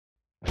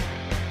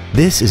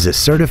This is a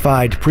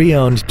certified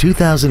pre-owned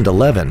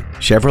 2011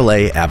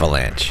 Chevrolet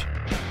Avalanche.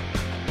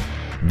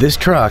 This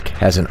truck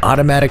has an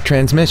automatic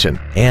transmission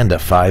and a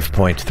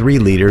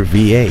 5.3-liter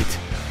V8.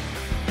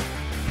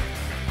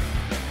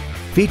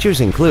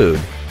 Features include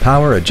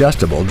power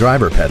adjustable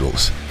driver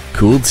pedals,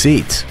 cooled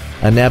seats,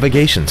 a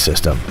navigation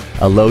system,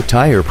 a low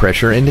tire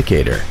pressure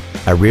indicator,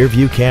 a rear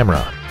view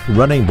camera,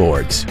 running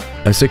boards,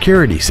 a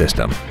security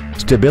system,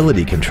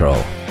 stability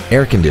control,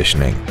 air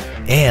conditioning,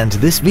 and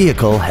this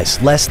vehicle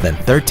has less than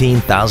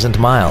 13,000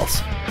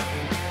 miles.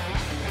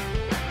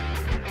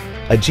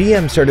 A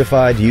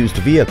GM-certified used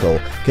vehicle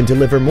can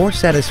deliver more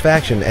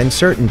satisfaction and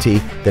certainty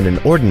than an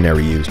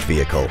ordinary used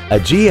vehicle. A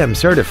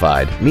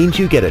GM-certified means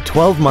you get a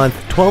 12-month,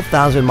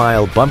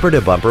 12,000-mile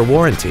bumper-to-bumper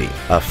warranty,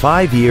 a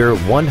 5-year,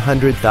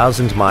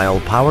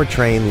 100,000-mile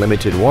powertrain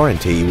limited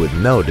warranty with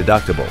no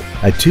deductible,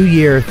 a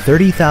 2-year,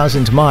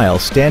 30,000-mile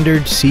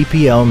standard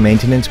CPO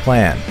maintenance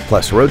plan,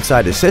 plus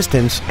roadside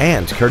assistance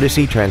and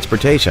courtesy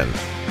transportation.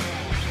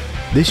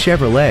 This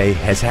Chevrolet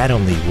has had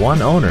only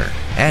one owner,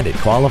 and it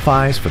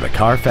qualifies for the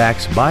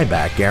Carfax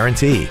buyback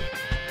guarantee.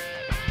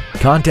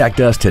 Contact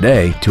us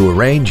today to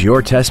arrange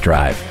your test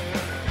drive.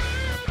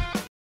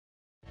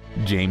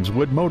 James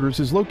Wood Motors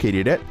is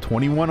located at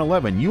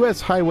 2111 US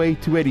Highway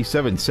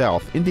 287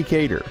 South in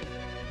Decatur.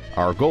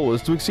 Our goal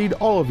is to exceed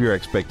all of your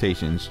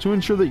expectations to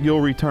ensure that you'll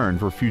return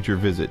for future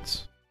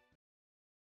visits.